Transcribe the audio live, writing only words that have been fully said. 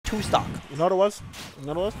2 stock. You know what it was? You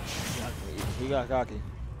know what it was? He got cocky.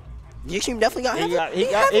 Extreme definitely got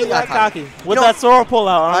He got cocky. With that Sora pull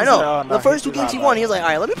out. I know. The first 2 games he won, he was like, all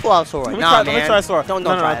right, let me pull out Sora. Let me try Sora. Don't do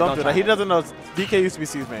that. He doesn't know. DK used to be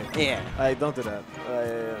C's main. Yeah. Don't do that.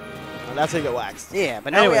 That's how you get waxed. Yeah,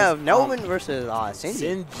 but now we have Nelvin versus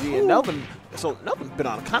Sinji. Sinji and Nelvin. So Nelvin's been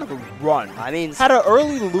on kind of a run. I mean, had an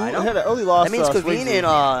early loss. That means Kaveen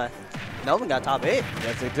and Nelvin got top 8.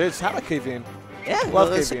 Yes, they did. Shout out Kaveen. Yeah, love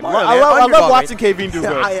Kaveen. I love watching Kaveen do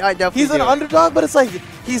good. I definitely He's an underdog, but it's like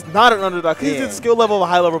he's not an underdog. He's the skill level of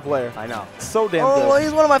a high level player. I know. So damn good. Well,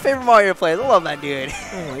 he's one of my favorite Mario players. I love that dude.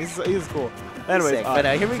 He's cool. Anyways, but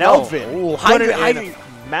here we Nelvin. Ooh, Hydrant.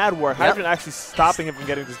 Mad work. Hydrant actually stopping him from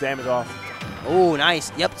getting this damage off. Oh,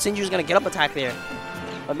 nice. Yep, Sinji's going to get up attack there.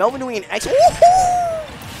 But Nelvin doing an excellent.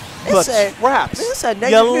 Look, scraps.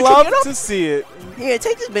 You love to see it. Here,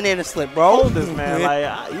 take this banana slip, bro. Hold this, man.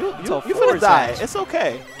 Like, you finna die. It's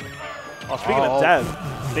okay. Oh, speaking of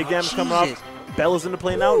death, big damage coming up. Bella's into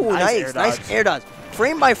play now. Ooh, nice air dodge.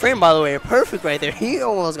 Frame by frame, by the way. Perfect right there. He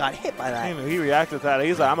almost got hit by that. He reacted to that.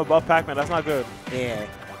 He's like, I'm above Pac-Man. That's not good. Yeah.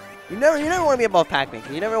 You never want to be above Pac-Man.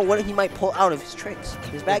 You never know what he might pull out of his tricks.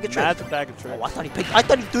 His bag of tricks. Magic bag of tricks. Oh, I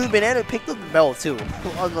thought he threw the banana and picked up the bell, too.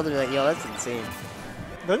 I was about to be like, yo, that's insane.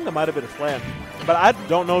 I think that might have been a slam. But I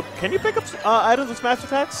don't know. Can you pick up items with smash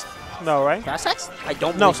attacks? No, right? Smash attacks? I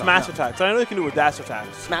don't know. No, smash attacks. I know you can do with dash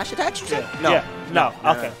attacks. Smash attacks, you said? Yeah. No.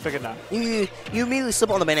 Okay, figured out. You immediately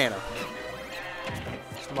slip on the banana.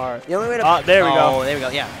 Smart. The only way to there we go. Oh, there we go,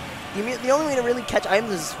 yeah. The only way to really catch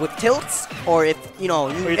items is with tilts, or if, you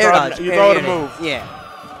air dodge. You throw the move.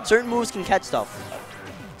 Yeah. Certain moves can catch stuff.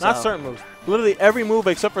 Not certain moves. Literally every move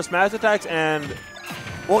except for smash attacks and...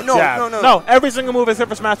 Well, no. No, every single move except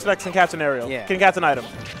for smash attacks can catch an aerial. Yeah. Can catch an item.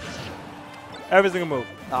 Every single move.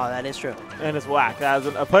 Oh, that is true. And it's whack. As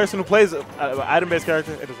a person who plays an item-based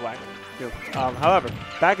character, it is whack. True. However,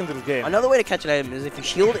 back into this game. Another way to catch an item is if you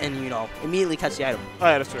shield and, immediately catch the item. Oh,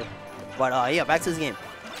 yeah, that's true. But, yeah, back to this game.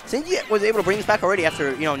 Sinji was able to bring this back already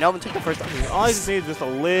after, Nelvin took the first time. All he just needs is just a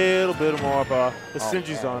little bit more of the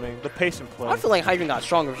Sinji zoning, the patient play. I feel like Hydrant got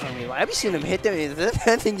stronger for some reason. I've seen him hit them,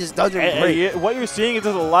 that thing just does it great. What you're seeing is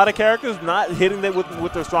there's a lot of characters not hitting them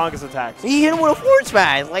with their strongest attacks. He hit him with a forward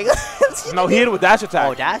smash. Like, no, he hit it with dash attack.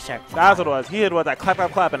 Oh, dash attack. That's what it was. He hit with that clap,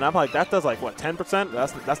 clap, clap, and I'm like, that does like, what, 10%?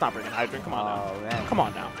 That's not bringing Hydrant. Come on now. Man. Come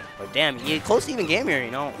on now. But damn, close to even game here,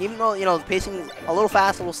 Even though, the pacing is a little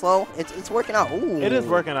fast, a little slow, it's working out. Ooh. It is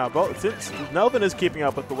working out. Since Nelvin is keeping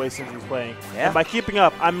up with the way Sinji's playing. Yeah. And by keeping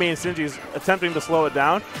up, I mean Sinji's attempting to slow it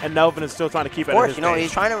down, and Nelvin is still trying to keep it at his pace.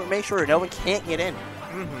 He's trying to make sure Nelvin can't get in.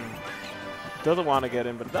 Doesn't want to get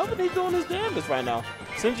in, but Nelvin is doing his damnedest right now.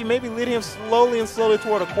 Sinji may be leading him slowly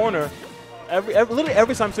toward a corner. Literally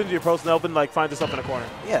every time Sinji approaches, Nelvin finds himself in a corner.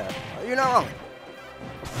 Yeah, you're not wrong.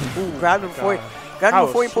 Ooh, grabbed him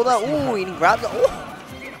before he pulled out. Ooh, and he grabbed it. Ooh.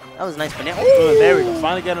 That was a nice banana. Ooh. There we go.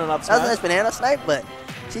 Finally getting another smash. That was a nice banana snipe, but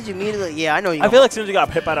Sinji immediately, I know you. I feel like Sinji got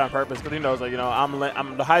hit by that on purpose because he knows,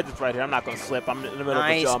 I'm the hydrant's right here. I'm not going to slip. I'm in the middle of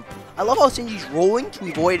the jump. I love how Sinji's rolling to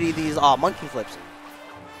avoid these monkey flips.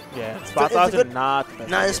 Yeah, spot dodge is not the best.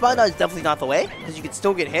 Nah, the spot dodge is definitely not the way because you can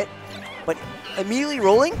still get hit. But immediately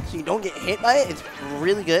rolling so you don't get hit by it, it's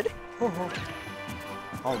really good.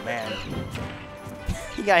 Oh, man.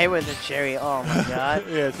 He got hit with the cherry. Oh, my God.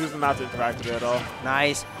 Yeah, choosing not to interact with it at all.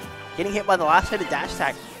 Nice. Getting hit by the last hit of dash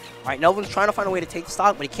attack. All right, Nelvin's trying to find a way to take the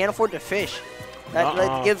stock, but he can't afford to fish.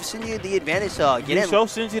 That gives Sinji the advantage to get in. You show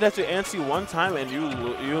Sinji that you're antsy one time, and you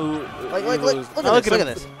lose. Look at this. Look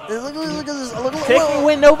at this. Taking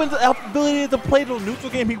away Nelvin's ability to play the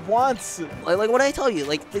neutral game he wants. Like what I tell you,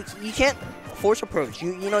 you can't force approach.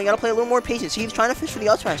 You gotta play a little more patient. See, he's trying to fish for the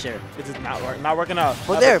up smash there. It's just not working out.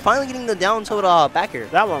 But there, finally getting the down tilt back here.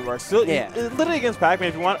 That one works. Still, literally against Pac-Man,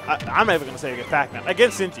 if you want, I'm not even gonna say against Pac-Man.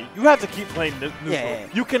 Against Sinji, you have to keep playing neutral. Yeah.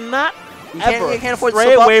 You cannot. You can't afford stray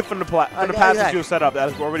to slip away up. from the path that you set up that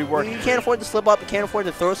is already working. You can't afford to slip up. You can't afford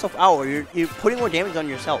to throw stuff out, or you're putting more damage on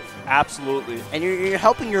yourself. Absolutely. And you're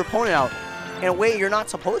helping your opponent out in a way you're not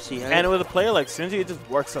supposed to. And with a player like Sinji, it just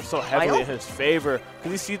works up so heavily in his favor.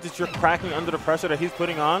 Because he sees that you're cracking under the pressure that he's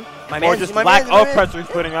putting on, or just lack of pressure he's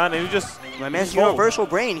putting on, and you just... My man's universal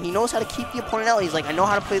brain. He knows how to keep the opponent out. He's like, I know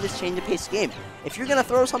how to play this change of pace game. If you're going to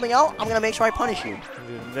throw something out, I'm going to make sure I punish you.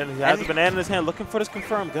 And then he has the banana in his hand, looking for this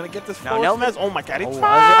confirm. Going to get this forward smash. Oh my God, he tried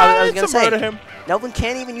I was going to murder him. Nelvin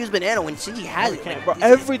can't even use banana when Sinji has it. Bro,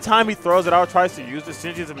 every time he throws it out, tries to use it,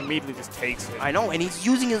 Sinji immediately just takes it. I know, and Sinji's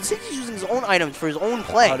using his own items for his own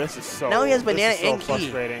play. Oh, this is so... Now he has banana and key.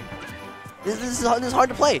 Frustrating. This is hard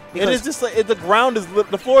to play. It is just like the ground is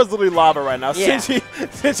the floor is literally lava right now. Yeah.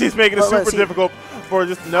 Sinji's making it super difficult for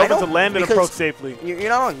just Nelvin to land and approach safely. You're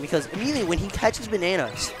not wrong, because immediately when he catches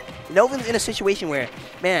bananas, Nelvin's in a situation where,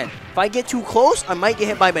 man, if I get too close, I might get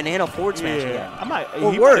hit by banana forward smash again. I might.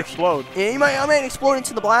 Or He worse. might explode. Yeah, I might explode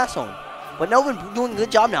into the blast zone. But Nelvin doing a good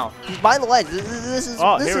job now. He's by the ledge. This is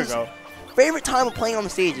Here we go. Favorite time of playing on the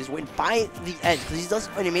stage is when by the edge, because he does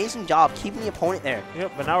an amazing job keeping the opponent there.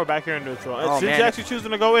 Yep, but now we're back here in neutral. Oh, Sinji actually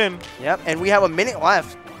choosing to go in. Yep, and we have a minute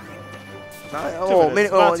left.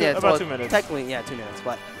 About 2 minutes. Technically, yeah, 2 minutes.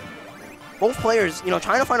 But both players,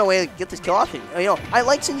 trying to find a way to get this kill option. I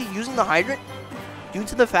like Sinji using the hydrant due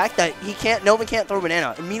to the fact that Nelvin can't throw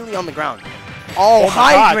banana immediately on the ground. Oh,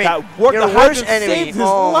 hydrant! God, that worked. Your The worst hydrant enemy. saved his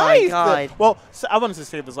Oh life. my God! Well, I wouldn't say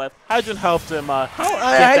saved his life. Hydrant helped him get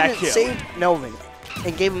Hydrant that kill. saved Nelvin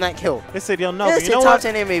and gave him that kill. They said, yo, Nelvin, This you know is what?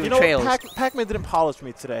 top 10 anime betrayals. Pac-man didn't polish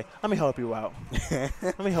me today. Let me help you out.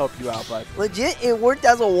 Let me help you out, bud. Legit, it worked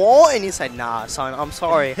as a wall, and he said, "Nah, son, I'm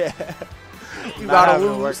sorry. You gotta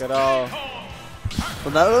lose." Work at all.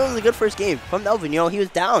 Well, that was a good first game from Nelvin. He was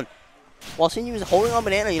down, while Sinji was holding on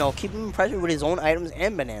banana. Keeping him pressured with his own items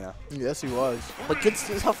and banana. Yes, he was. But good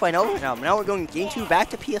stuff by Nelvin now. Now we're going game 2 back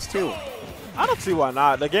to PS2. I don't see why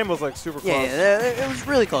not. The game was like super close. Yeah, it was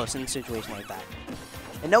really close in a situation like that.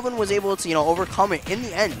 And Nelvin was able to, overcome it in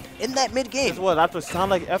the end, in that mid-game. Guess what? After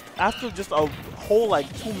just a whole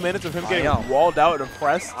 2 minutes of him getting walled out and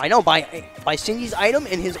pressed. I know, by Sinji's item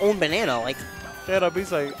and his own banana. Straight up,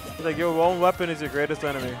 he's like your own weapon is your greatest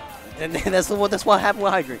enemy. And that's what happened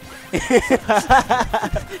with Hydrant.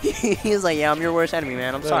 He's like, yeah, I'm your worst enemy,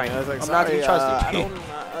 man. I'm sorry. I was like, I'm not to be trusted.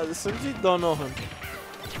 Sinji don't know him.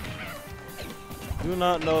 Do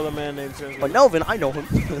not know the man named Sinji. But Nelvin, I know him.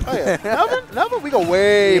 Oh yeah, Nelvin, we go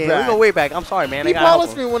way back. We go way back. I'm sorry, man. He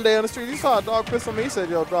polished me one day on the street. He saw a dog piss on me. He said,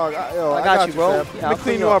 "Yo, dog, I got you, bro. fam. Yeah, Let me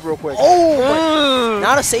clean you up real quick." Oh,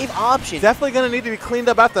 not a safe option. Definitely gonna need to be cleaned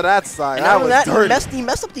up after that side. And that after was that, dirty. he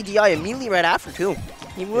messed up the DI immediately right after too.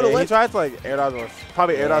 He would have he tried to air dodge or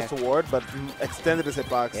probably air dodge toward, but extended his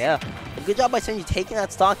hitbox. Yeah, good job by Sinji taking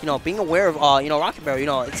that stock. Being aware of Rocket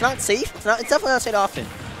Barrel. It's not safe. It's definitely not safe often.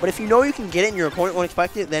 But if you know you can get it and your opponent won't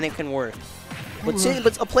expect it, then it can work. But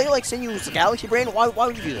a player like Sinji who's a Galaxy brain, why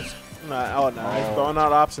would you do this? He's throwing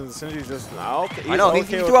out options. Sinji's just okay. I know, he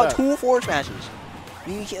okay threw out 2 forward smashes.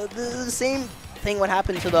 The same thing what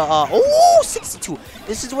happened to the 62.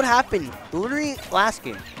 This is what happened literally last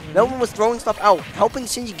game. Nelvin was throwing stuff out, helping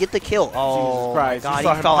Sinji get the kill. Oh, Jesus Christ. God, you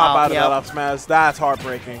saw he him fell pop out of yep. that up smash. That's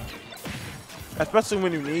heartbreaking. Especially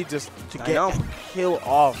when you need just to get kill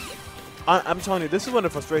off. I'm telling you, this is when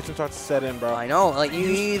the frustration starts to set in, bro. I know,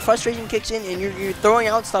 frustration kicks in and you're throwing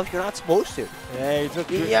out stuff you're not supposed to.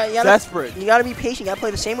 Yeah, you're desperate. You gotta be patient. You gotta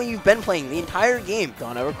play the same way you've been playing the entire game.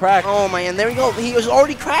 Don't ever crack. Oh man, there we go. He was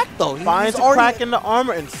already cracked though. He finds a crack in the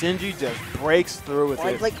armor and Sinji just breaks through with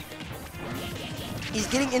it. He's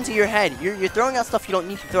getting into your head. You're throwing out stuff you don't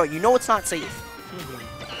need to throw. You know it's not safe.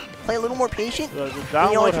 Play a little more patient. The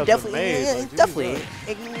download has definitely.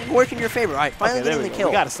 It can work in your favor. All right, finally getting the kill.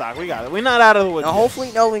 We got to stock. We got it. We're not out of the woods. Now,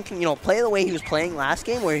 hopefully, Nelvin can play the way he was playing last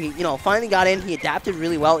game, where he finally got in. He adapted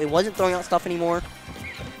really well. It wasn't throwing out stuff anymore.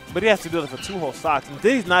 But he has to do it for 2 whole stocks. And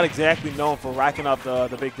Diddy's not exactly known for racking up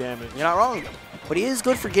the big damage. You're not wrong. But he is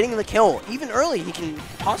good for getting the kill. Even early, he can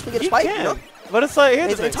possibly get a spike. But it's like,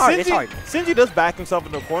 here's the thing. It's hard. It's hard. Sinji does back himself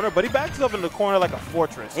in the corner, but he backs himself in the corner like a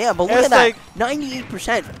fortress. Yeah, but look at that.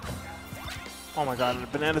 98%. Oh my God! The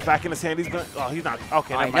banana's back in his hand. He's going. Oh, he's not.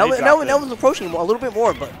 Okay, Nelvin's approaching him a little bit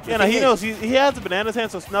more, but yeah, no, he knows. He has the banana in his hand,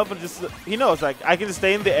 so Nelvin he knows I can just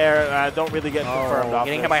stay in the air and I don't really get confirmed off.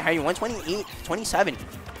 Getting hit by Harry 128, 27.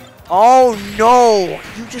 Oh no!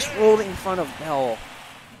 You just rolled it in front of Bell.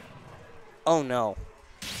 Oh no.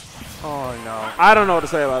 Oh no. I don't know what to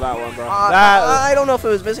say about that one, bro. I don't know if it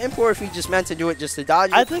was misimp or if he just meant to do it just to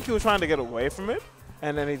dodge it. I think he was trying to get away from it,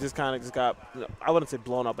 and then he just kind of got. I wouldn't say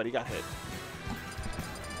blown up, but he got hit.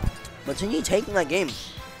 But Sinji taking that game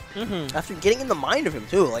after getting in the mind of him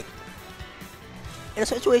too, in a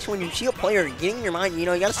situation when you see a player getting in your mind, you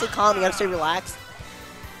gotta stay calm, you gotta stay relaxed.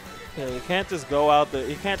 Yeah, you can't just go out there.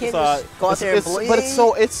 You can't just go out there. But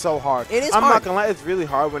it's so hard. It is I'm hard. not gonna lie, it's really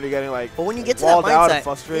hard when you're getting But when you get to that mindset, out and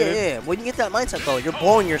frustrated. Yeah. When you get to that mindset though, you're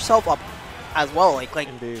blowing yourself up as well. You're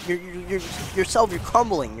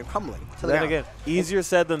crumbling. You're crumbling. So then again, easier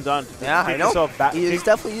said than done. Yeah, I know. It's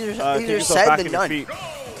definitely easier said than done.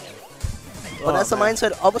 But that's the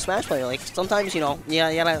mindset of a Smash player. Sometimes, you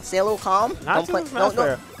gotta stay a little calm. Not just Smash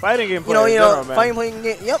player. Fighting game player. Fighting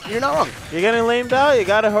game. Yep, you're not wrong. You're getting lamed out. You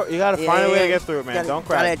gotta find a way to get through it, man. Don't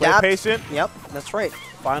crack. Play patient. Yep, that's right.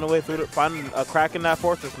 Find a way through it. Find a crack in that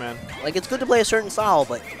fortress, man. It's good to play a certain style,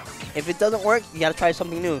 but if it doesn't work, you gotta try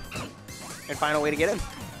something new and find a way to get in.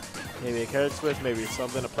 Maybe a character switch, maybe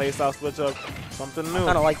something, a playstyle switch up, something new. I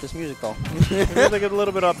kind of like this music though. Maybe get a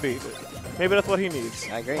little bit upbeat. Maybe that's what he needs.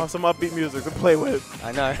 I agree. Want some upbeat music to play with.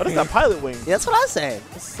 I know. What is that pilot wing? Yeah, that's what I was saying.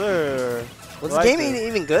 Yes, sir. Was the game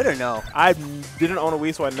even good or no? I didn't own a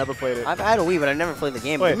Wii, so I never played it. I've had a Wii, but I never played the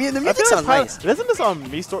game. Wait, The music sounds nice. Isn't this on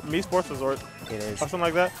Mi Sports Resort? It is. Or something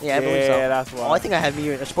like that? Yeah, I believe so. Yeah, that's why. Oh, I think I had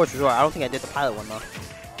a Sports Resort. I don't think I did the pilot one though.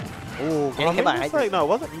 Ooh, getting hit by it's like, no, it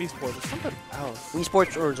wasn't Mi Sports. It was something else. Wii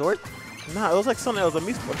Sports Resort? Nah, it was like something else.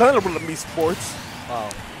 Mi Sports. Mi Sports. Oh.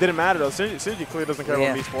 Didn't matter though. Sinji clearly doesn't care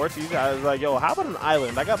about Mi Sports. He was like, yo, how about an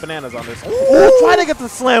island? I got bananas on this. Ooh, try to get the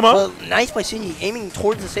slam up. Well, nice by Sinji aiming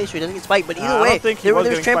towards the stage so he doesn't get spiked. But either way, I don't think he was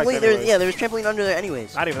there's getting trampoline. spiked There was trampoline under there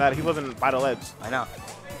anyways. Not even that. He wasn't by the ledge. I know.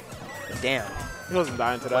 Damn. He wasn't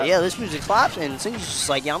dying to that. But yeah, this music slaps, and Sinji's just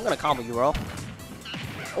like, yeah, I'm gonna combo you, bro.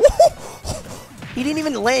 He didn't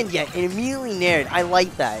even land yet, and immediately nared. I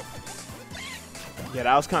like that. Yeah,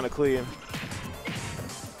 that was kind of clean.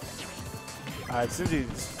 All right,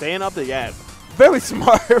 Sinji staying up there. Yeah, very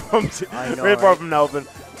smart from very far from Nelvin.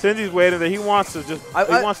 Sinji's waiting there. He wants to just he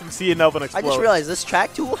wants to see Nelvin explode. I just realized this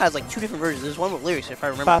track tool has like 2 different versions. There's one with lyrics, if I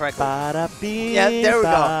remember correctly. Yeah, there we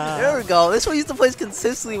go. There we go. This one used to play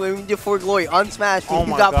consistently when we did For Glory on Smash. Oh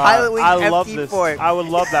you my got God. Pilot Wing I love FD this. for it. I would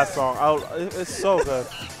love that song. It's so good.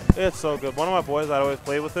 It's so good. One of my boys, I'd always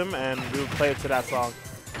play with him, and we would play it to that song.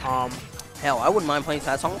 Hell, I wouldn't mind playing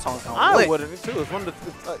that song. I wouldn't too. It's one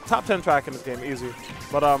of the top 10 track in this game, easy.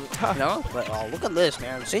 But no, but look at this,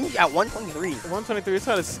 man. Sinji at 123. 123.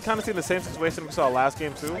 It's kind of seen the same situation we saw last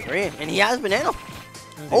game too. I agree. And he has banana.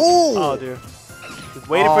 Oh, dude. Just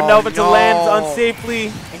waiting for Nelvin to land unsafely.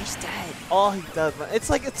 And he's dead. Oh, he does, man. It's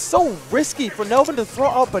like it's so risky for Nelvin to throw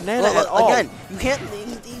out banana at all. Again, you can't.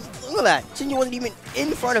 Look at that. Sinji wasn't even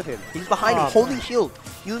in front of him. He's behind him, holding shield.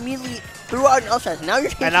 You immediately threw out an up smash. Now you're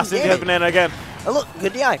taking And now Sinji has banana again. Oh, look,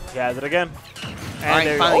 good DI. He has it again. And all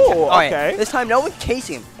right, finally. Oh, okay. Right. This time, no one's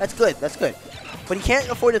chasing him. That's good. That's good. But he can't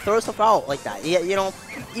afford to throw stuff out like that. Yeah, you know,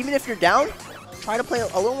 even if you're down, try to play a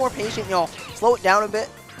little more patient. You know, slow it down a bit.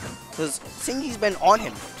 Because Sinji's been on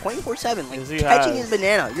him 24/7, like catching his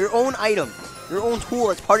banana, your own item, your own tool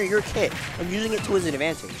that's part of your kit, and using it to his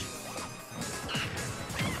advantage.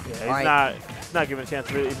 Yeah, he's not given a chance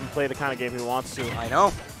to really even play the kind of game he wants to. I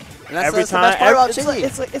know. And that's, every that's time, the best part about Sinji.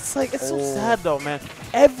 It's so sad though, man.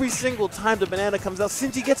 Every single time the banana comes out,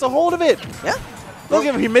 Sinji gets a hold of it. Yeah. Look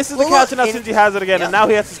at him. He misses the catch, and now Sinji has it again, and now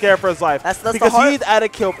he has to scare for his life. That's because he's at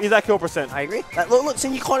kill percent. I agree. Look,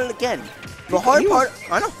 Sinji caught it again. The hard part,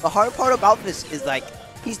 I know. The hard part about this is like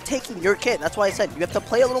he's taking your kit. That's why I said you have to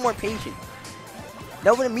play a little more patient.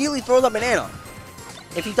 Nelvin immediately throws a banana.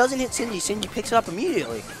 If he doesn't hit Sinji, Sinji picks it up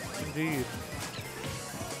immediately. Indeed.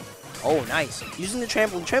 Oh, nice. Using the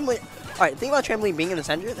trampoline. All right, the thing about trampoline being in the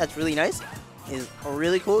center that's really nice is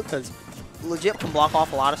really cool because legit can block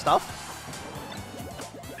off a lot of stuff.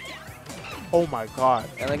 Oh my God.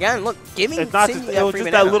 And again, look, giving it's not Sinji just, it was just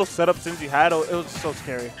banana. that little setup Sinji had. It was so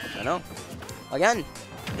scary. I know. Again,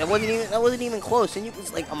 that wasn't even close. Sinji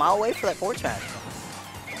was like a mile away for that forward smash.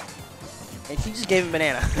 And he just gave him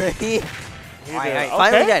banana. All right,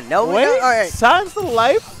 finally dead. No, all right. Signs of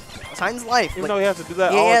life. Signs of life. Even though he has to do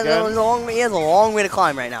that he has a long way to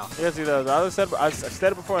climb right now. Yes, he does. I've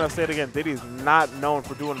said it before and I'll say it again. Diddy's not known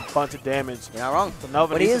for doing a bunch of damage. You're not wrong. So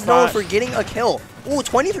but he is known for getting a kill. Ooh,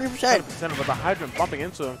 23%. 20% with the hydrant bumping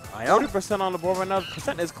into him. I know. 40% on the board right now.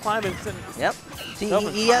 Percent is climbing. Yep. See,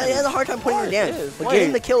 he has a hard time putting your damage. But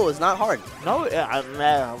getting the kill is not hard. No,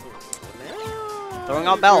 throwing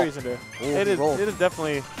out Bell. It is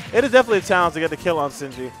definitely a challenge to get the kill on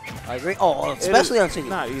Sinji. I agree. Oh, especially on Sinji.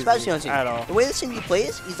 Not easy especially on Sinji. at all. The way that Sinji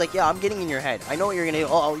plays, he's like, yeah, I'm getting in your head. I know what you're gonna do.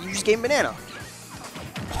 Oh, you just gave him banana.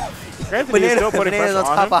 Granted, he's still putting pressure on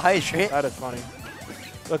top him. Of hydrant. That is funny.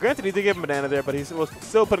 Well, granted, he did give him banana there, but he was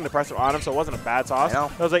still putting the pressure on him, so it wasn't a bad toss.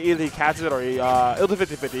 It was like either he catches it or it was a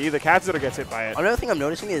 50-50. Either catches it or gets hit by it. Another thing I'm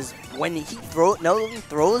noticing is when Nelvin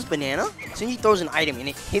throws banana, Sinji throws an item and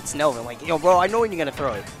it hits Nelvin. Like, yo, bro, I know when you're gonna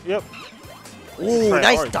throw it. Yep. Ooh,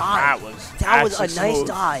 nice dive. That was a nice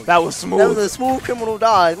dive. That was smooth. That was a smooth criminal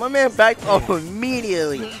dive. My man backed up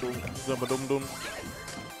immediately. Wait,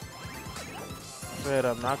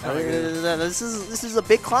 I'm not trying to this is a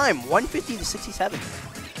big climb. 150 to 67.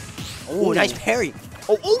 Oh, nice parry.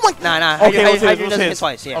 Oh my. Nah. Hydrant doesn't hit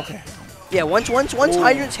twice. Yeah. Okay. Yeah. Once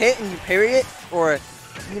hydrants hit and you parry it, or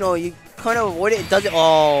you kind of avoid it. It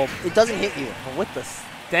doesn't hit you. With the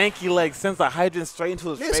stanky leg sends the hydrant straight into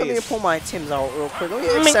his face. Let me pull my Tims out real quick.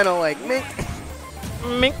 Let me center leg.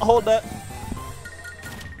 Mink, hold that.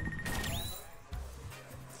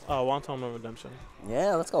 Wonton no redemption.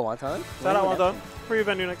 Yeah, let's go Wonton. Shout out Wonton. Free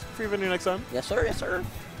venue next time. Yes, sir. Yes, sir.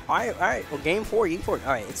 All right. Well, game 4, game 4.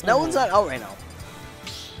 All right, it's Nelvin's not out right now.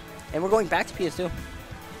 And we're going back to PS2.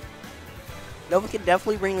 Nelvin can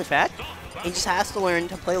definitely bring this back. He just has to learn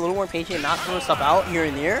to play a little more patient, not throw stuff out here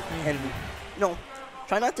and there. And, you know,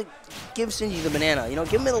 try not to give Sinji the banana. You know,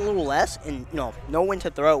 give him it a little less and, you know when to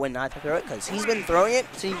throw it, when not to throw it. Because he's been throwing it,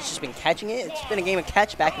 Sinji's just been catching it. It's been a game of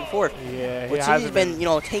catch back and forth. Yeah, but Sinji's been, you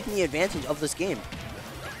know, taking the advantage of this game.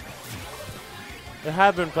 They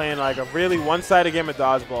have been playing like a really one-sided game of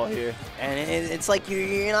dodgeball here. And it's like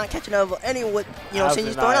you're not catching up any of what, you know,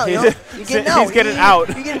 Sinji's throwing out. You're getting out. He's getting out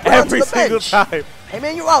you're getting put every onto the single bench. time. Hey,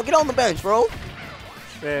 man, you're out. Get on the bench, bro.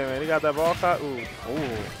 Yeah, man, he got that ball caught. Ooh.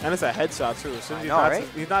 And it's a headshot, too. Sinji's know, right?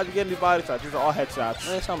 He's not getting any body shots. These are all headshots.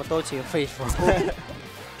 I'm going to throw it to your face, bro.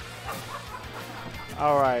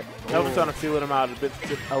 All right. Nelvin's trying to feel him out a bit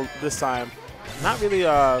this time. Not really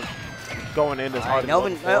going in as hard as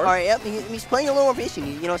Nelvin, before. all right, yep, he's playing a little more patient.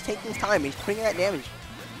 You know, he's taking his time. He's putting in that damage.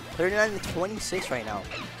 39 to 26 right now.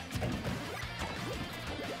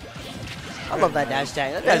 I love that dash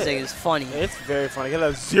tag. That dash tag is funny. It's very funny. He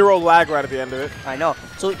has 0 lag right at the end of it. I know.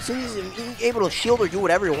 So he's able to shield or do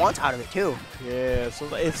whatever he wants out of it, too. Yeah,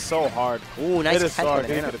 so it's so hard. Ooh, nice It is so hard.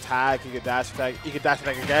 He could attack, he could dash attack, he could dash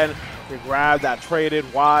attack again, he could grab that traded.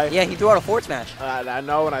 Why? Yeah, he threw out a forward smash. I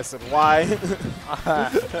know, and I said why.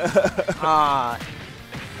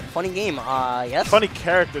 Funny game. Yes. Funny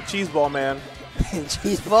character, Cheeseball Man.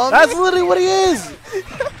 Cheeseball. That's literally what he is.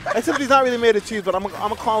 Except he's not really made of cheese, but I'm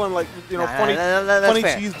gonna call him like, you know, funny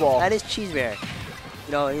fair. cheeseball. That is Cheese Bear.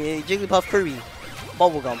 You know, Jigglypuff Kirby,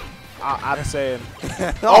 bubblegum. I'm saying.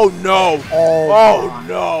 Oh no! Oh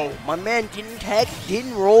no! My man didn't tech,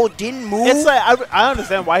 didn't roll, didn't move. It's like I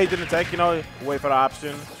understand why he didn't tech. You know, wait for the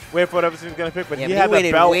option, wait for whatever he's gonna pick, but he had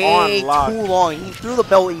the belt on lock. Too long. He threw the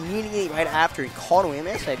belt immediately right after he caught him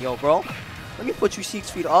and said, "Yo, bro, let me put you 6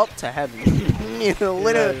 feet up to heaven." You know,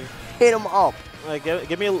 literally hit him up. Like,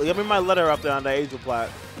 give me my letter up there on the angel plat.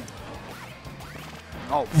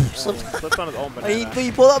 Oh, slipped on his own banana.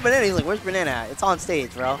 He pulled up banana. He's like, "Where's banana at?" It's on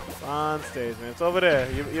stage, bro. It's on stage, man. It's over there.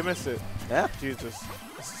 You missed it. Yeah. Jesus.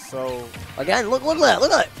 So. Again, look at that.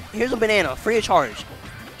 Look at that. Here's a banana, free of charge.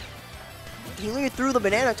 He literally threw the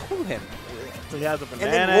banana to him. So he has a banana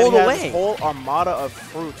and then rolled and he away. has this whole armada of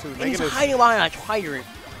fruit too. And he's hiding behind a hydrant.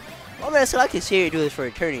 My man said, "I could see you do this for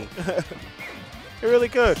eternity." He really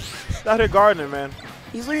could. He's out here gardening, man.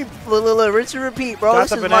 He's literally rinse and repeat, bro. Got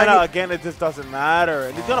the banana again. It just doesn't matter,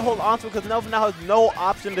 and he's gonna hold on to it because Nelvin now has no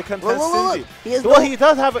option to contest Sinji. He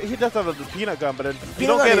does have a peanut gun, but you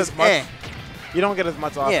don't get as much. You don't get as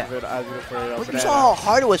much off of it as you do for banana. You saw how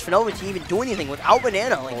hard it was for Nelvin to even do anything without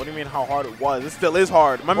banana. Like, what do you mean how hard it was? It still is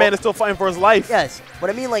hard. My man is still fighting for his life. Yes,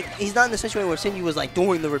 but I mean, like, he's not in the situation where Sinji was like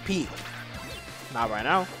doing the repeat. Not right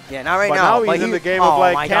now. Yeah, not right but now. Now he's in the game of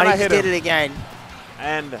like, can I hit him? He did it again.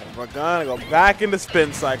 And we're gonna go back in the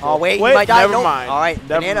spin cycle. Oh wait, he might die. Never mind. All right,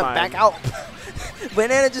 never banana mind. back out.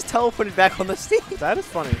 Banana just teleported back on the stage. That is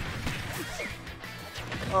funny.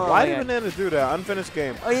 Oh, why did Banana do that? Unfinished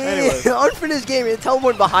game. Oh, yeah, Anyways. unfinished game. It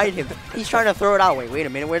teleported behind him. He's trying to throw it out. Wait a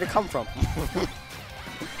minute. Where'd it come from?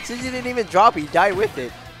 Since he didn't even drop it, he died with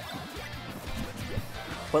it.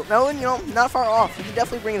 But Nelvin, you know, not far off. He can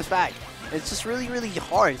definitely bring us back. It's just really, really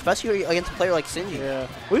hard, especially against a player like Sinji. Yeah.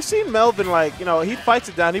 We've seen Nelvin, like, you know, he fights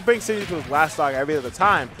it down. He brings Sinji to his last stock every other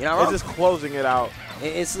time. You know, it's just closing it out.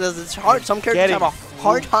 It's hard. Some characters have a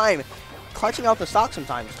hard time clutching out the stock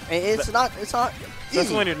sometimes. It's not Especially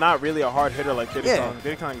easy. when you're not really a hard hitter like Diddy. Yeah.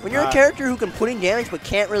 When you're a character who can put in damage but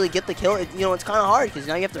can't really get the kill, you know, it's kind of hard because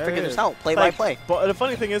now you have to figure this out, play by play. But the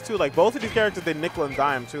funny thing is, too, like, both of these characters, they nickel and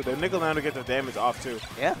dime, too. They nickel and dime to get their damage off, too.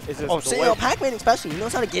 Yeah. It's just Pac-Man especially, he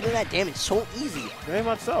knows how to get in that damage so easy. Very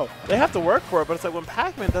much so. They have to work for it, but it's like when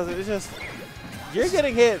Pac-Man does it, it's just, you're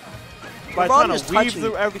getting hit by trying to weave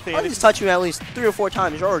through everything. I'm just touching you at least 3 or 4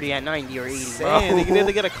 times. You're already at 90 or 80, bro. He can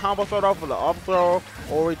either get a combo throw off with an up throw,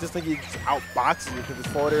 or just like he just outboxes you because his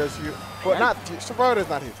forward air is huge. But forward air is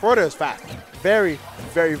not huge. Forward air is fast. Very,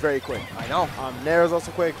 very, very quick. I know. Nair is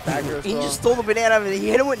also quick. Back air is He just stole the banana. He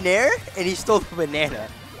hit him with Nair, and he stole the banana.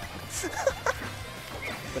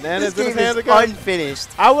 Banana is in his game hands is again. unfinished.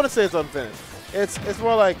 I wouldn't say it's unfinished. It's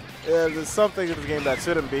more like there's something in the game that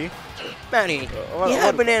shouldn't be. Manny, he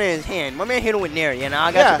had banana in his hand. My man hit him with Nair. Yeah, now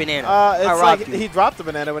I got the banana. It's like he dropped the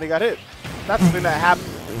banana when he got hit. That's the thing that happened.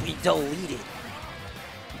 He deleted.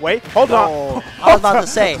 Wait, hold on. I was about to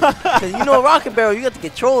say, because you know Rocket Barrel, you got to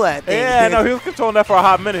control that thing. Yeah, no, he was controlling that for a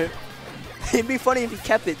hot minute. It'd be funny if he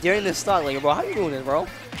kept it during the start. Like, bro, how you doing this, bro?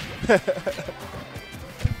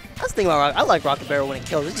 That's the thing about Rocket. I like Rocket Barrel when it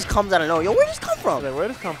kills. It just comes out of nowhere. Yo, where'd this come from?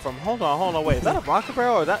 Where'd this come from? Hold on. Wait, is that a Rocket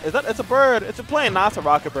Barrel? Or is that it's a bird? It's a plane. Nah, it's a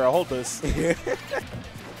Rocket Barrel. Hold this.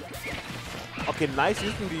 Okay, nice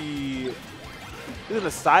using the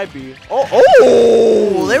side B.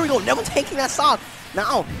 Oh, there we go. Nelvin taking that stock.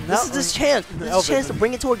 Now, this is his chance. This is his chance to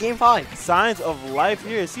bring it to a game 5. Signs of life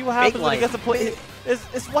here. See what happens when he gets to play.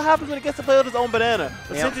 It's what happens when he gets to play with his own banana.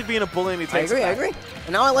 But Sinji being a bully and he takes it. I agree.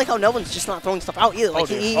 And now I like how Nelvin's just not throwing stuff out either. Like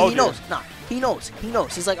he knows. Nah, he knows.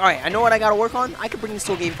 He's like, all right, I know what I got to work on. I could bring this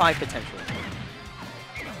to a game 5 potentially.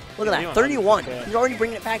 Look at that, 31. He's already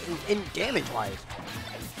bringing it back in damage-wise.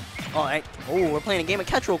 All right. Oh, we're playing a game of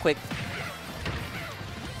catch real quick.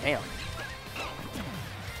 Damn.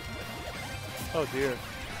 Oh dear.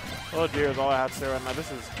 Oh dear is all I have to say right now. This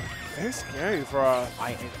is very scary for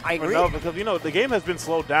I agree. Nelvin, because you know the game has been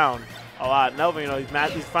slowed down a lot. Nelvin, you know,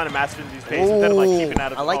 he's finding master in these pace instead of like keeping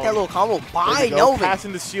out of I like that little combo by Nelvin.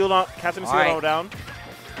 Casting the shield on down.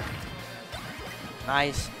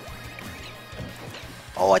 Nice.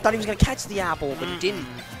 Oh, I thought he was gonna catch the apple, but he didn't.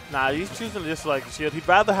 Nah, he's choosing just like shield. He'd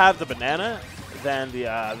rather have the banana than the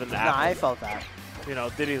apple. Nah, I felt that. You know,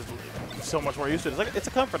 Diddy's so much more used to it. It's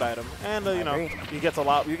a comfort item, and you know, you get a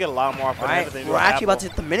lot more off banana than you do. We're actually about to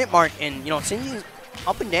hit the minute mark, and you know, Sinji's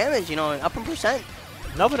up in damage, you know, and up in percent.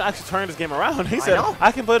 Nelvin actually turned his game around. He said,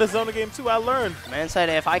 I can play the zoning game too. I learned. Man said,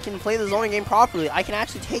 if I can play the zoning game properly, I can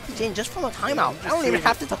actually take the game just from a timeout. I don't even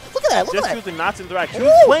have to. Look at that. Look at that. Just using not to interact. He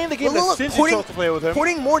was playing the game that Sinji chose to play with him.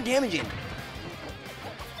 Putting more damage in.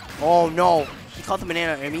 Oh no. He caught the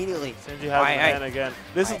banana immediately. Sinji has the banana again.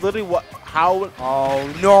 This is literally how. Oh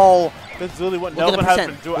no. This is literally what Nelvin has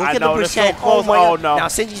been doing. I know, it's so close. Oh no. Now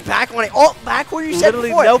Sinji's back on it. Oh, back where you said before.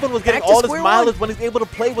 Literally, Nelvin was getting all this mileage when he's able to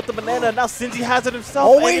play with the banana. Now Sinji has it himself.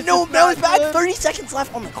 Oh wait, no, Nelvin's back. 30 seconds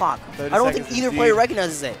left on the clock. I don't think either player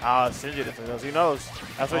recognizes it. Sinji does. He knows.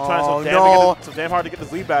 That's why he's trying so damn hard to get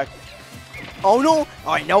this lead back. Oh no!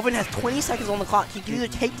 All right, Nelvin has 20 seconds on the clock. He can either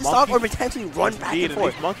take the stock or potentially run back and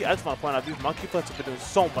forth. I just want to point out these monkey flips have been doing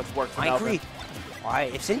so much work for Nelvin. I agree. All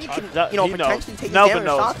right, if Sinji can, potentially take his damage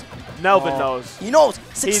stocks. Nelvin knows. He knows.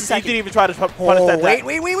 60 seconds. He didn't even try to punish that. Wait.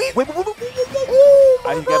 He's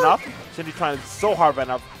getting up. Sinji trying so hard right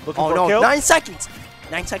now. Looking for a kill. 9 seconds.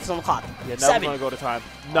 9 seconds on the clock. Yeah, Nelvin's going to go to time.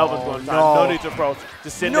 Nelvin's going to time. No need to approach.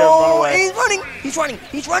 Just sit there and run away. He's running.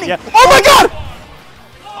 Yeah. Oh my God!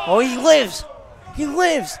 Oh, he lives.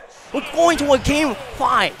 We're going to a game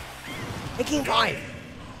 5. A game 5.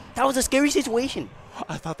 That was a scary situation.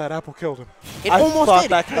 I thought that apple killed him. It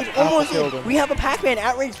almost did. We have a Pac-Man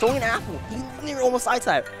at range throwing an apple. He literally almost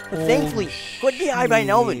sideswiped. But thankfully, good DI by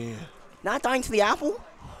Nelvin. Not dying to the apple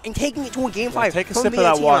and taking it to a game 5. Take a sip of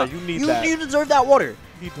that water. You need that. You deserve that water.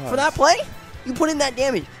 He does. For that play, you put in that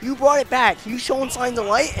damage. You brought it back. You showing signs of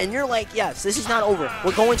light, and you're like, yes, this is not over.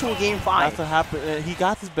 We're going to a game 5. That's what happened. He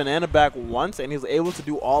got his banana back once, and he was able to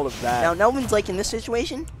do all of that. Now, Nelvin's like, in this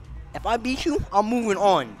situation, if I beat you, I'm moving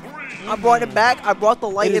on. I brought it back. I brought the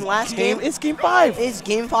light in last game. It's game 5. It's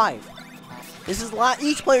game 5. This is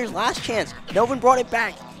each player's last chance. Nelvin brought it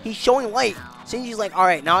back. He's showing light. Sinji's like, all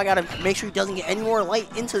right, now I got to make sure he doesn't get any more light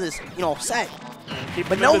into this, set.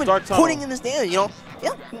 But Nelvin putting in this damage, yeah.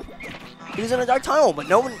 He was in a dark tunnel, but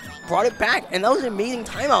Nelvin brought it back, and that was an amazing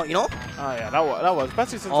timeout, Oh yeah, that was.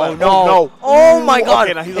 Especially since no. Oh my God!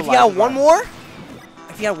 Okay, if he had one more,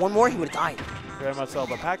 he would have died. Very much so,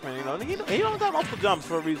 but Pac-man, he don't got multiple jumps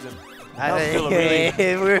for a reason.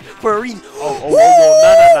 For a reason.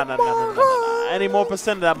 No. Any more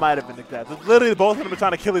percent that might have been the case. Literally, both of them are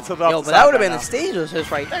trying to kill each other. Yo, but that would have been the stage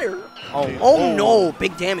assist right there. Oh no,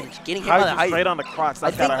 big damage. Getting hit by the hydrant. Straight on the Crocs.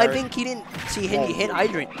 I think he didn't see Sinji hit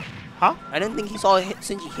hydrant. Huh? I didn't think he saw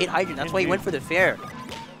Sinji hit hydrant. That's why he went for the fair.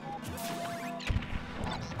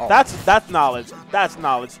 That's knowledge. That's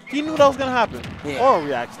knowledge. He knew that was gonna happen. Yeah. Or a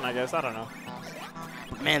reaction, I guess. I don't know.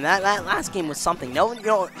 Man, that last game was something. Nelvin,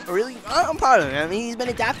 really, I'm proud of him. I mean, he's been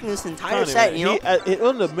adapting this entire set, He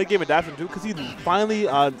on the mid-game adaptation too, because he finally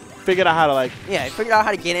figured out how to he figured out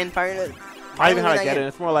how to get in. Not even how to get in.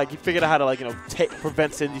 It's more like he figured out how to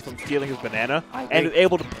prevent Sinji from stealing his banana, and is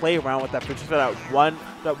able to play around with that for that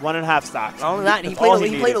 1.5 stocks. Not only that, he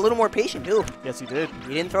played a little more patient too. Yes, he did.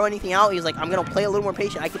 He didn't throw anything out. He was like, I'm gonna play a little more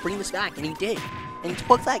patient. I could bring this back, and he did. And he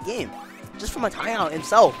took that game just from a timeout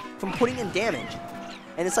himself, from putting in damage.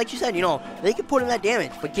 And it's like you said, they could put in that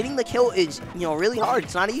damage, but getting the kill is, really hard.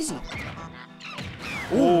 It's not easy.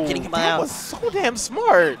 Ooh, getting him out. That was so damn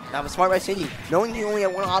smart. That was smart by Sinji. Knowing he only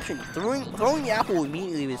had one option, throwing the apple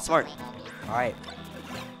immediately was smart. All right.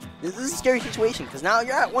 This is a scary situation because now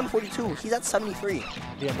you're at 142. He's at 73.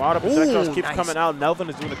 The amount of projectiles keeps coming out. Nelvin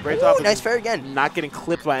is doing a great job. Nice fair again. Not getting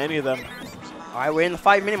clipped by any of them. All right, we're in the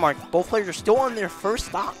 5-minute mark. Both players are still on their first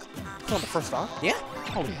stock. Still on the first stock? Yeah.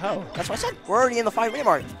 Holy hell. That's what I said. We're already in the 5-minute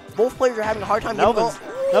mark. Both players are having a hard time Nelvin's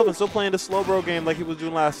still playing the slow bro game like he was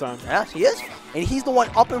doing last time. Yeah, he is. And he's the one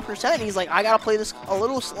up in percent. And he's like, I got to play this a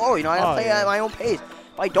little slower. You know, I got to play at my own pace.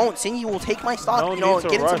 If I don't, Sinji will take my stock. No you know, need to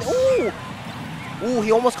get rush. into. Ooh,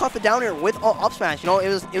 he almost caught the down air with up smash. You know, it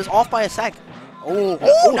was off by a sec.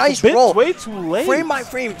 Oh, nice roll. Way too late. Frame by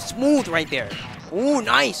frame, smooth right there. Ooh,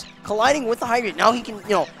 nice. Colliding with the hydrant. Now he can, you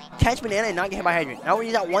know, catch banana and not get hit by hydrant. Now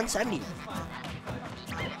he's at 170.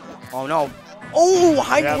 Oh, no. Oh,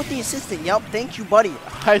 hydrant with the assistant. Yep, thank you, buddy.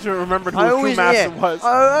 Hydrant remembered who true master was.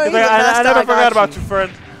 I master, never forgot about you,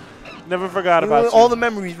 friend. Never forgot about you. All the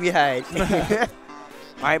memories we had.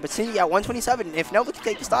 All right, but Sinji at 127. If Nelvin can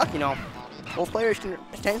take the stock, you know, both players can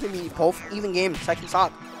potentially be both even games, second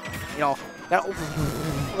stock. You know,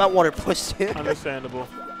 that water pushed it. Understandable.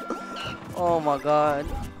 Oh my god.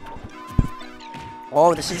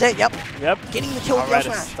 Oh, this is it. Yep. Getting the kill with the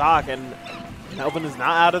smash. Stock, and Nelvin is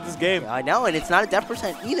not out of this game. I know, and it's not a death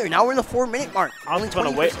percent either. Now we're in the 4-minute mark. I'm just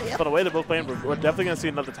gonna wait. Yep. They're both playing. We're definitely gonna see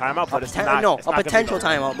another timeout, but it's not. No, it's a not potential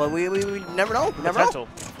timeout, but we never know. Never know.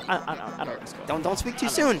 I don't risk it. Don't speak too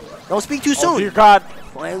soon. Don't speak too soon. Oh dear God.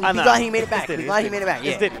 Well, we glad he made it back. We glad he made it back.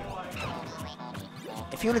 Yeah.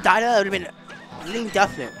 If he would have died, that would have been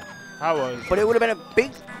definite. I was. But it would have been a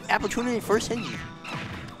big opportunity for Sinji.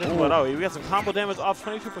 Oh, we got some combo damage off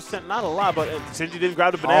 22%, not a lot, but Sinji didn't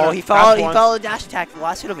grab the banana. Oh, he fell the dash attack, the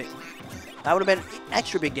last hit of it. That would have been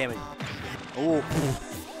extra big damage. Oh.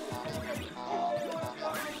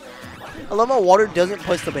 I love how water doesn't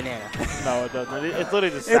push the banana. No, it doesn't. It's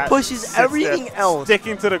literally just it pushes everything else.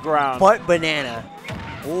 Sticking to the ground. But banana.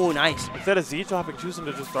 Oh, nice. Instead of Z dropping, choosing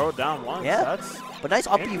to just throw it down once. Yeah. But nice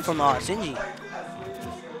up from Sinji.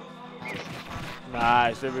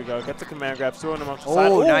 Nice, there we go. Get the command grab, throwing him up the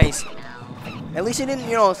side. Oh, nice. At least he didn't,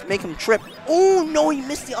 you know, make him trip. Oh, no, he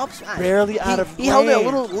missed the up smash. Barely out of range. He held it a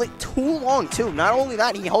little too long, too. Not only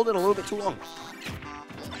that, he held it a little bit too long.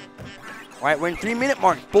 All right, we're in 3-minute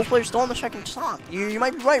mark. Both players still on the second stock. You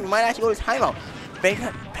might be right. We might actually go to timeout,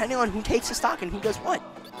 depending on who takes the stock and who does what.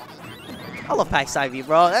 I love Pac side V,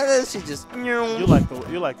 bro. This is just. You like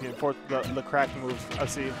the crack moves. I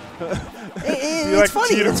see. It's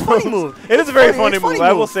funny. It's a funny move. It is a very funny move.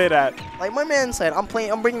 I will say that. Like my man said, I'm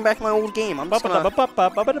bringing back my old game. I'm just gonna.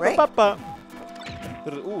 Right?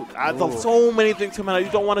 Ooh, so many things coming out. You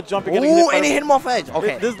don't want to jump and get hit. And it hit him off edge.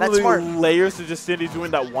 Okay, that's smart. Layers to just Cindy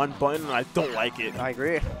doing that one button, and I don't like it. I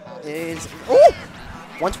agree. It's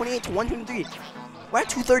 128 to 123. We're at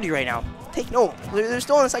 230 right now. Take note. They're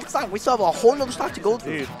still on the second stock. We still have a whole nother stock to go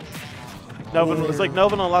through. Dude. Nelvin, it's like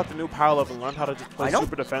Nelvin unlocked the new power level and learned how to just play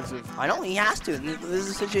super defensive. I know, he has to. This is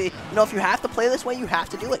a situation. You know, if you have to play this way, you have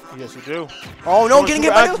to do it. Yes, you do. Oh, no, getting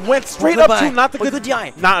hit by went straight up to not the good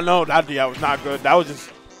DI. No, that DI was not good. That was just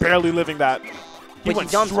barely living that. He went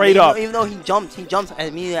jumped straight up. Even though he jumped as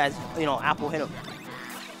immediately as, you know, Apple hit him.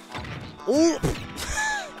 Ooh.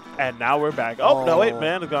 And now we're back. Oh, no, wait,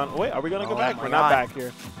 man. Wait, are we going to go back? We're not back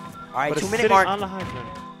here. All right, 2-minute mark. On the hydrant.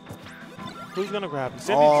 Who's going to grab it?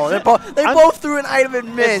 Oh, they both threw an item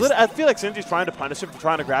and missed. I feel like Sinji's trying to punish him for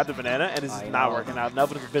trying to grab the banana, and it's not working out.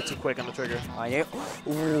 Nelvin is a bit too quick on the trigger.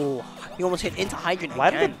 Ooh, he almost hit into hydrant.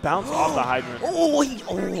 Why did it bounce off the hydrant?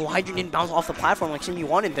 Hydrant didn't bounce off the platform like Sinji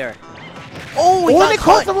wanted there. They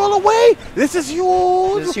caused the roll away. This is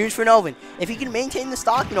huge. This is huge for Nelvin. If he can maintain the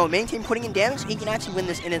stock, you know, maintain putting in damage, he can actually win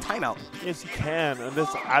this in a timeout. Yes, he can. And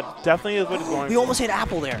this definitely is what he's going for. He almost hit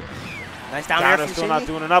Apple there. Nice down air from still Sinji. Not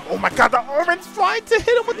doing enough. Oh my God, the Orman's trying to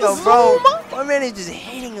hit him with the zoom. Bro, my man is just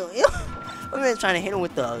hitting him. My man's trying to hit him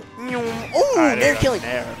with the. They're killing.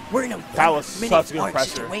 We're in a that was such a good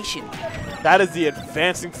pressure. Situation. That is the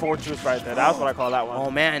advancing fortress right there. That's what I call that one. Oh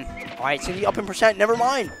man. All right, Sinji up in percent. Never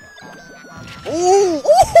mind.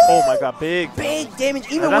 Oh my God, big damage,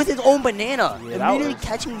 even with his own banana. Immediately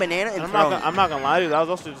catching banana and throwing. I'm not gonna lie to you, that was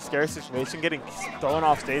also a scary situation, getting thrown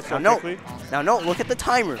off stage so quickly. Now, look at the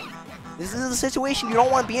timer. This is a situation you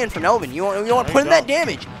don't want to be in for Nelvin. You want to put in that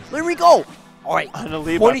damage. There we go. All right,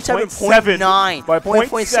 47.9. By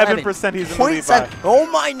 0.7%, he's in the lead by. Oh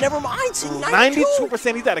my, never mind.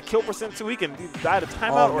 92%, he's at a kill percent so he can die to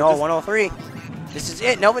timeout. Oh no, 103. This is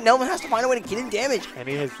it. Nelvin has to find a way to get in damage. And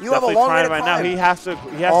he is definitely trying right now. He has to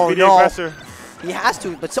be the aggressor. He has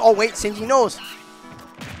to. But wait, Sinji knows.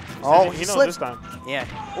 He knows this time. Yeah.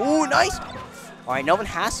 Ooh, nice. All right, Nelvin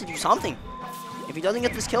has to do something. If he doesn't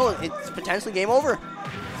get this kill, it's potentially game over.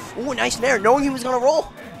 Ooh, nice nair, knowing he was gonna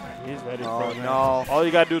roll. He's ready. No. All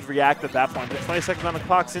you gotta do is react at that point. There's 20 seconds on the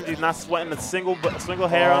clock. Sinji's not sweating a single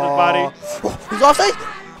hair on his body. He's offside.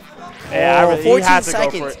 Yeah, 14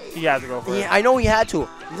 seconds. He has to go for it. Yeah, I know he had to.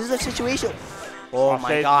 This is a situation. Oh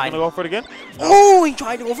my God. He's gonna go for it again? Oh, he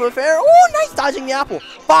tried to go for the fair. Oh, nice dodging the apple.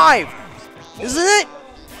 5. This is it.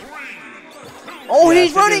 Oh,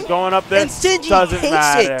 he's running. Going up there. And Sinji doesn't takes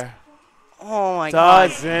matter. it. Oh my god.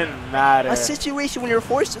 Doesn't matter. A situation when you're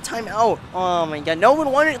forced to time out. Oh my god.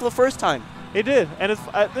 Nelvin won it the first time. He did. And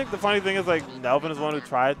I think the funny thing is, like, Nelvin is the one who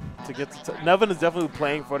tried to get Nelvin is definitely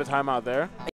playing for the timeout there.